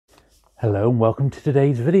Hello and welcome to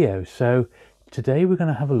today's video. So today we're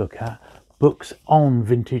going to have a look at books on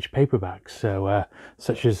vintage paperbacks,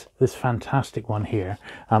 such as this fantastic one here.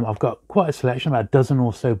 I've got quite a selection, about a dozen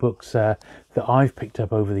or so books that I've picked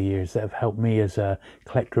up over the years that have helped me as a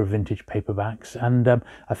collector of vintage paperbacks, and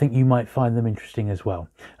I think you might find them interesting as well.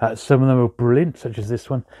 Some of them are brilliant, such as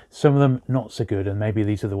this one, some of them not so good, and maybe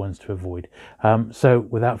these are the ones to avoid. So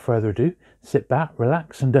without further ado, sit back,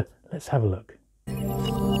 relax, and let's have a look.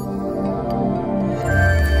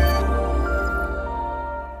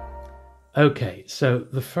 Okay, so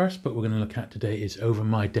the first book we're going to look at today is Over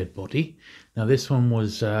My Dead Body. Now this one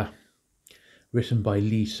was written by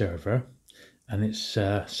Lee Server, and it's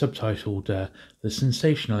subtitled The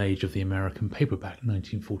Sensational Age of the American Paperback,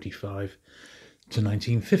 1945 to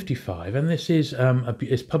 1955. And this is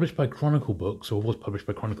it's published by Chronicle Books, or was published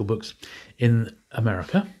by Chronicle Books in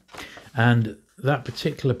America. And that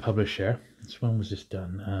particular publisher, when was this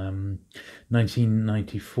done?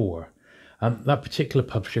 1994. That particular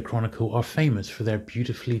publisher, Chronicle, are famous for their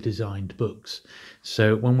beautifully designed books.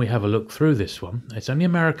 So when we have a look through this one, it's only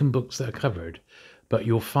American books that are covered, but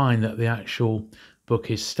you'll find that the actual book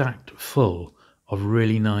is stacked full of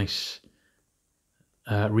really nice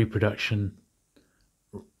reproduction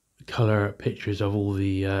color pictures of all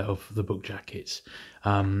the book jackets.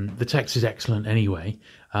 The text is excellent anyway,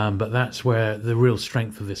 but that's where the real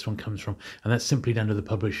strength of this one comes from, and that's simply down to the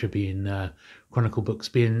publisher being Chronicle Books,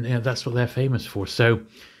 being, that's what they're famous for. So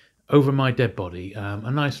Over My Dead Body, a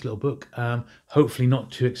nice little book, hopefully not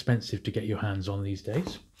too expensive to get your hands on these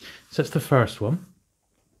days. So that's the first one.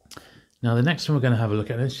 Now the next one we're going to have a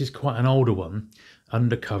look at, this is quite an older one,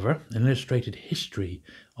 Undercover, an illustrated history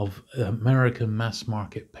of American mass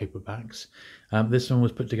market paperbacks. This one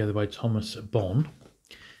was put together by Thomas Bond.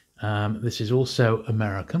 This is also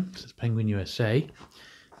American, so it's Penguin USA,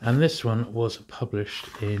 and this one was published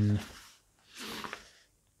in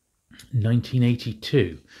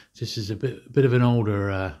 1982. This is a bit of an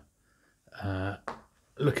older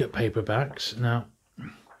look at paperbacks. Now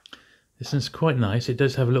this one's quite nice. It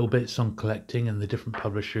does have a little bits on collecting and the different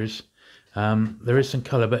publishers. There is some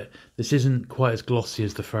colour, but this isn't quite as glossy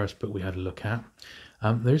as the first book we had a look at.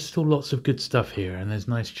 There's still lots of good stuff here, and there's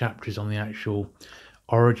nice chapters on the actual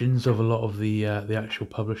origins of a lot of the actual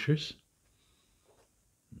publishers.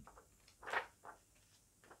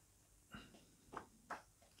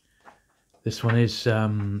 This one is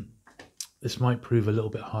this might prove a little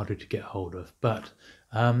bit harder to get hold of, but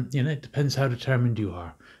it depends how determined you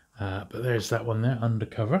are. But there's that one there,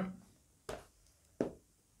 Undercover.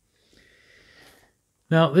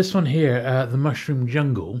 Now this one here, The Mushroom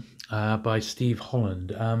Jungle, by Steve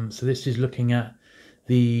Holland. So this is looking at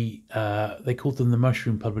they called them the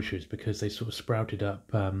Mushroom Publishers because they sort of sprouted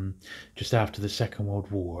up just after the Second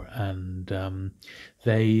World War, and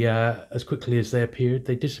they as quickly as they appeared,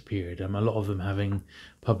 they disappeared. A lot of them having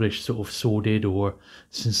published sort of sordid or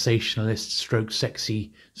sensationalist stroke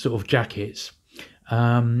sexy sort of jackets.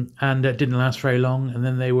 And it didn't last very long, and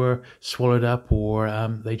then they were swallowed up, or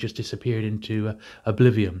they just disappeared into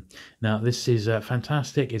oblivion. Now this is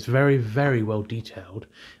fantastic. It's very, very well detailed,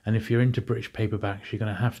 and if you're into British paperbacks, you're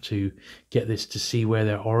going to have to get this to see where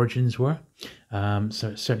their origins were.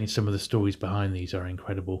 So certainly some of the stories behind these are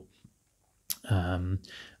incredible.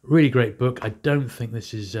 Really great book. I don't think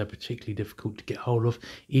this is particularly difficult to get hold of,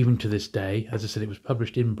 even to this day. As I said, it was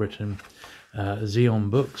published in Britain, Xeon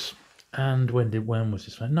Books. And when was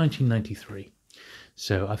this one? 1993.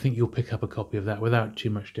 So I think you'll pick up a copy of that without too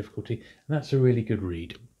much difficulty, and that's a really good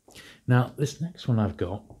read. Now this next one I've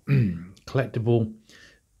got, collectible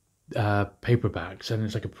paperbacks, and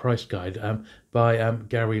it's like a price guide by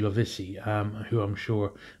Gary Lovisi, who I'm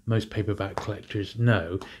sure most paperback collectors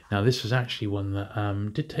know. Now this was actually one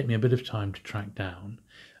that did take me a bit of time to track down,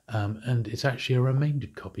 and it's actually a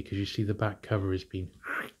remaindered copy because you see the back cover has been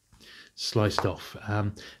sliced off.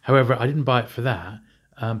 However, I didn't buy it for that,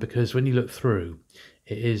 because when you look through,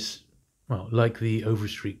 it is, well, like the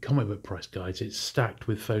Overstreet comic book price guides, it's stacked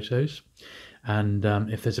with photos, and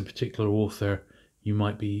if there's a particular author you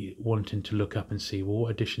might be wanting to look up and see, well,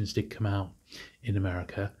 what editions did come out in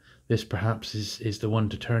America, this perhaps is the one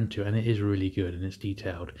to turn to, and it is really good and it's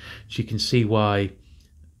detailed. So you can see why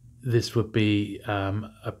this would be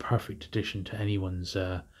a perfect addition to anyone's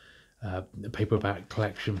paperback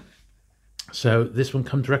collection. So this one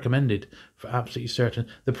comes recommended for absolutely certain.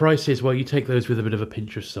 The price is, well, you take those with a bit of a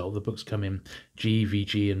pinch of salt. The books come in G,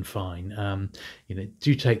 VG, and fine.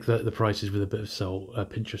 Do take the prices with a bit of salt, a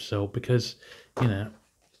pinch of salt, because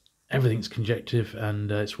everything's conjective,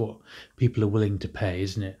 and it's what people are willing to pay,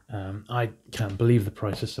 isn't it? I can't believe the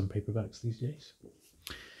price of some paperbacks these days.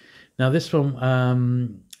 Now this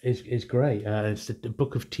one is great. It's the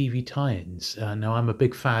book of TV tie-ins. Now I'm a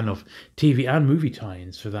big fan of TV and movie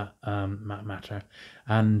tie-ins for that matter,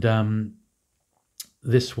 and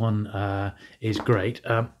this one is great.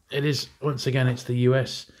 It is, once again, it's the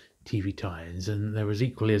US TV tie-ins, and there was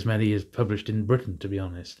equally as many as published in Britain, to be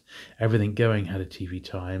honest. Everything Going had a TV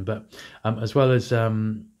tie-in, but as well as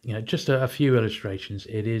just a few illustrations,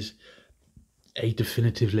 it is a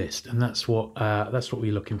definitive list, and that's what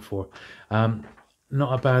we're looking for.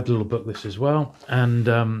 Not a bad little book, this as well,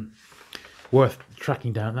 and worth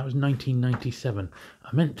tracking down. That was 1997.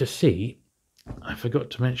 I meant to see, I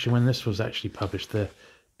forgot to mention when this was actually published, the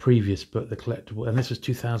previous book, the collectible, and this was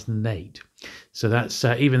 2008. So that's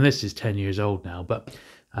even this is 10 years old now, but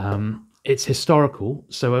it's historical.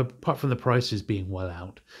 So apart from the prices being well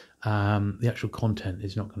out, the actual content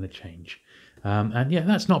is not going to change. And yeah,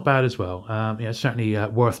 that's not bad as well. Certainly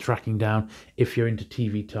worth tracking down if you're into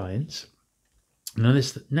TV tie-ins. Now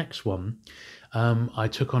this next one, I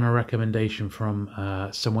took on a recommendation from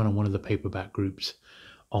someone on one of the paperback groups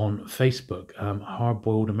on Facebook,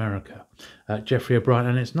 Hard-Boiled America, Jeffrey O'Brien,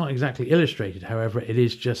 and it's not exactly illustrated. However, it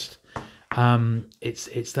is just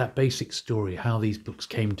it's that basic story, how these books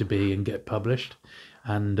came to be and get published,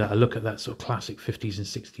 and a look at that sort of classic 50s and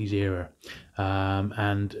 60s era.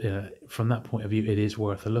 And from that point of view, it is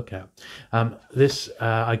worth a look at. This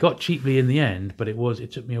I got cheaply in the end, but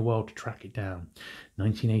it took me a while to track it down.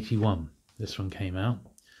 1981, this one came out.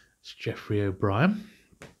 It's Jeffrey O'Brien.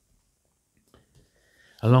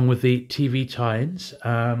 Along with the TV tie-ins,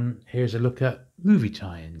 here's a look at movie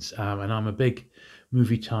tie-ins. And I'm a big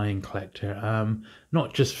movie tie-in collector,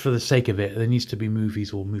 not just for the sake of it. There needs to be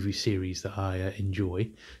movies or movie series that I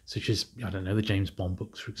enjoy, such as, I don't know, the James Bond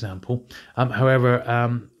books, for example.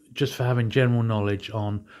 However, just for having general knowledge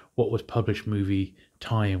on what was published movie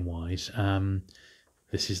tie-in wise,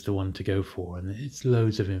 this is the one to go for. And it's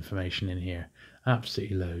loads of information in here,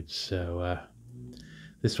 absolutely loads. So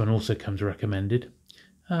this one also comes recommended.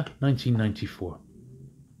 1994.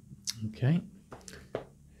 Okay.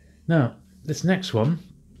 Now, this next one,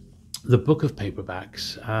 the Book of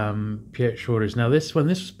Paperbacks, Pierre Schroeder's. Now, this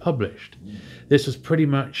was published. This was pretty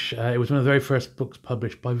much, it was one of the very first books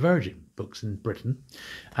published by Virgin Books in Britain.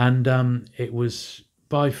 And it was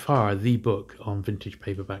by far the book on vintage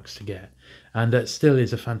paperbacks to get. And it still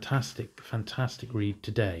is a fantastic, fantastic read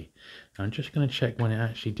today. Now, I'm just going to check when it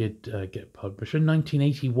actually did get published. In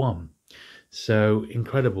 1981. So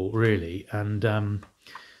incredible, really. And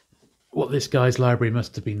what this guy's library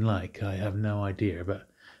must have been like, I have no idea. But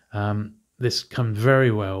this comes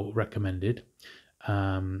very well recommended.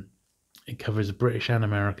 It covers British and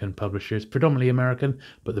American publishers, predominantly American,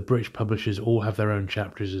 but the British publishers all have their own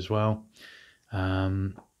chapters as well. As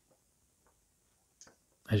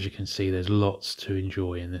you can see, there's lots to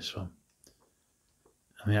enjoy in this one.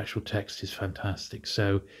 And the actual text is fantastic.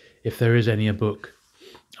 So if there is a book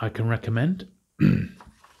I can recommend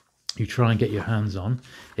you try and get your hands on,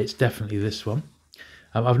 it's definitely this one.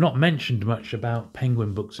 I've not mentioned much about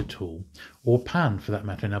Penguin books at all, or Pan for that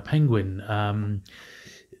matter. Now Penguin,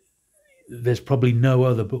 there's probably no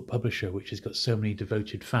other book publisher which has got so many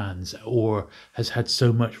devoted fans or has had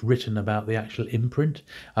so much written about the actual imprint,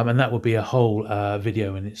 and that would be a whole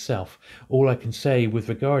video in itself. All I can say with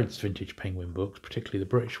regards to vintage Penguin books, particularly the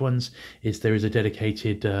British ones, is there is a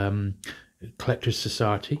dedicated Collectors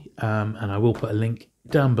Society, and I will put a link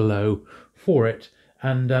down below for it.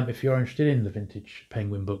 And if you're interested in the vintage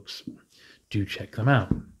Penguin books, do check them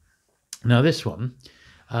out. Now this one,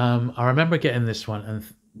 I remember getting this one and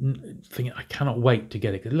thinking, I cannot wait to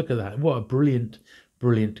get it. Look at that! What a brilliant,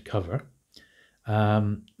 brilliant cover.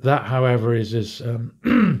 That, however, is as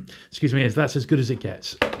excuse me, that's as good as it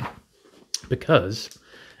gets, because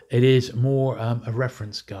it is more a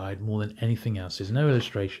reference guide more than anything else. There's no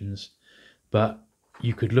illustrations. But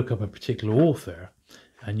you could look up a particular author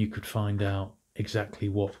and you could find out exactly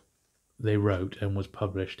what they wrote and was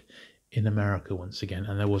published in America once again.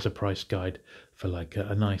 And there was a price guide for like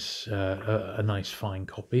a nice fine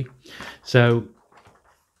copy. So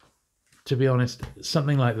to be honest,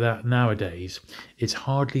 something like that nowadays is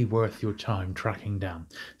hardly worth your time tracking down,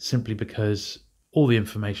 simply because all the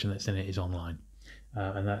information that's in it is online.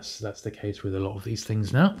 And that's the case with a lot of these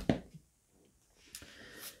things now.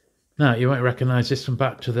 Now, you might recognise this from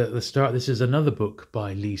back to the start. This is another book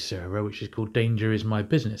by Lee Server, which is called Danger Is My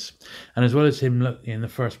Business. And as well as him in the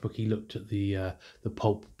first book, he looked at the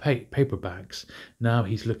pulp paperbacks. Now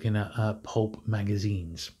he's looking at pulp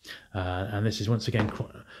magazines. And this is once again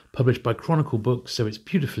published by Chronicle Books, so it's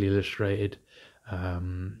beautifully illustrated.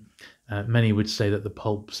 Many would say that the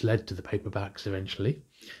pulps led to the paperbacks eventually.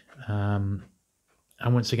 And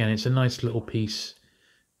once again, it's a nice little piece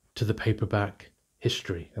to the paperback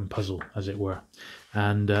history and puzzle, as it were.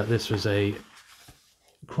 And this was a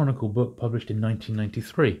chronicle book published in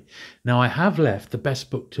 1993. Now I have left the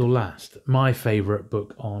best book till last, my favourite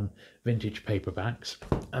book on vintage paperbacks,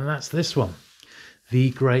 and that's this one,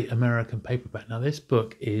 The Great American Paperback. Now this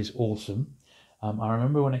book is awesome. I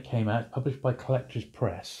remember when it came out, published by Collectors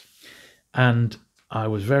Press, and I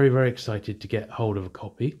was very, very excited to get hold of a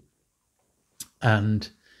copy. And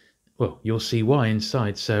well, you'll see why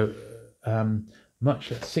inside. So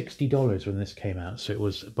much at $60 when this came out, so it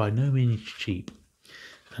was by no means cheap.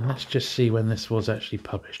 And let's just see when this was actually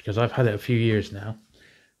published, because I've had it a few years now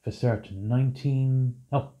for certain.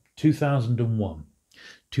 2001.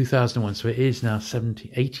 2001, so it is now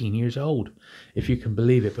 18 years old, if you can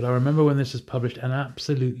believe it. But I remember when this was published and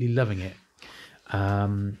absolutely loving it.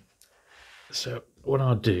 So what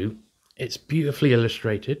I'll do, it's beautifully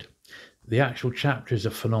illustrated. The actual chapters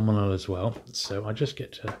are phenomenal as well. So I just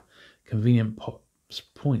get to a convenient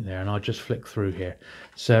point there, and I'll just flick through here.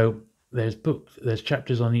 So there's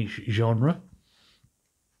chapters on each genre.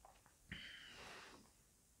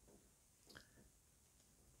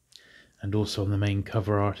 And also on the main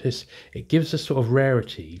cover artist. It gives a sort of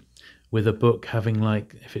rarity with a book having,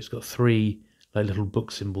 like, if it's got 3 like little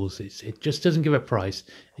book symbols, it just doesn't give a price.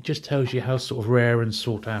 It just tells you how sort of rare and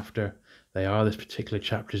sought after they are. This particular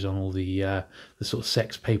chapter is on all the sort of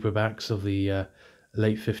sex paperbacks of the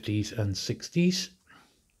late 50s and 60s.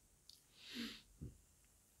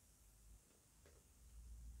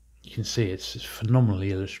 You can see it's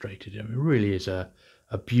phenomenally illustrated. I mean, it really is a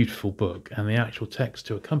beautiful book, and the actual text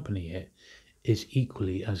to accompany it is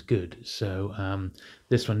equally as good. So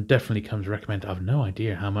this one definitely comes recommended. I have no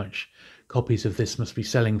idea how much copies of this must be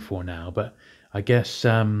selling for now, but I guess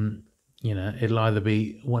you know, it'll either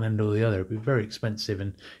be one end or the other. It'll be very expensive,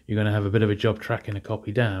 and you're going to have a bit of a job tracking a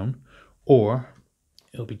copy down, or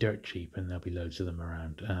it'll be dirt cheap and there'll be loads of them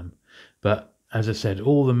around. But as I said,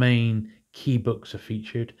 all the main key books are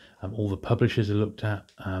featured, all the publishers are looked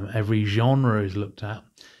at, every genre is looked at.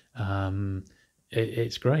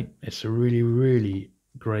 It's great. It's a really, really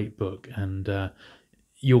great book, and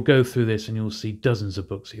you'll go through this and you'll see dozens of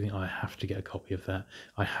books. You think, oh, I have to get a copy of that.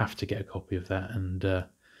 I have to get a copy of that, and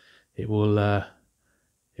it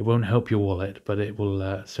won't help your wallet, but it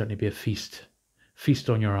will certainly be a feast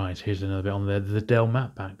on your eyes. Here's another bit on the Dell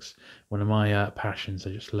map backs, one of my passions.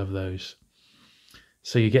 I just love those.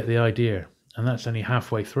 So you get the idea, and that's only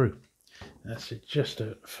halfway through. That's just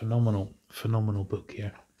a phenomenal book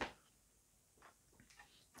here.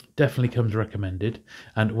 Definitely comes recommended.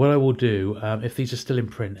 And what I will do, if these are still in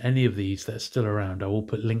print, any of these that are still around, I will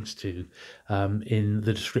put links to in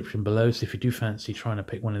the description below. So if you do fancy trying to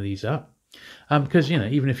pick one of these up, because, you know,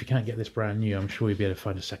 even if you can't get this brand new, I'm sure you'll be able to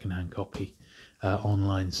find a second-hand copy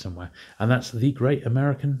online somewhere. And that's The Great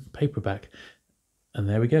American Paperback. And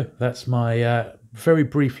there we go. That's my very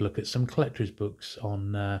brief look at some collector's books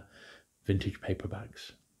on vintage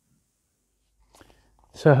paperbacks.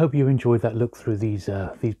 So I hope you enjoyed that look through these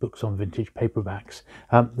books on vintage paperbacks.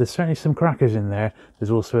 There's certainly some crackers in there.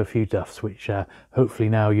 There's also a few duffs, which hopefully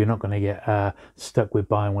now you're not going to get stuck with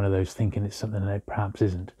buying one of those thinking it's something that it perhaps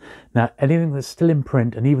isn't. Now, anything that's still in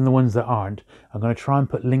print, and even the ones that aren't, I'm going to try and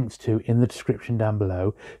put links to in the description down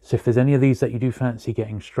below. So if there's any of these that you do fancy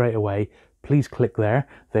getting straight away, please click there.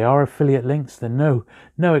 They are affiliate links. They're no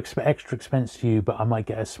extra expense to you, but I might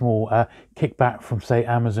get a small kickback from, say,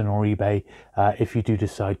 Amazon or eBay if you do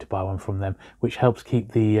decide to buy one from them, which helps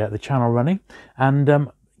keep the channel running and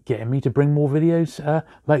getting me to bring more videos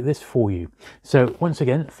like this for you. So once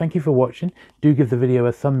again, thank you for watching. Do give the video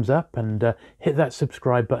a thumbs up and hit that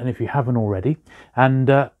subscribe button if you haven't already. And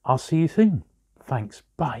I'll see you soon. Thanks.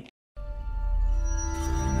 Bye.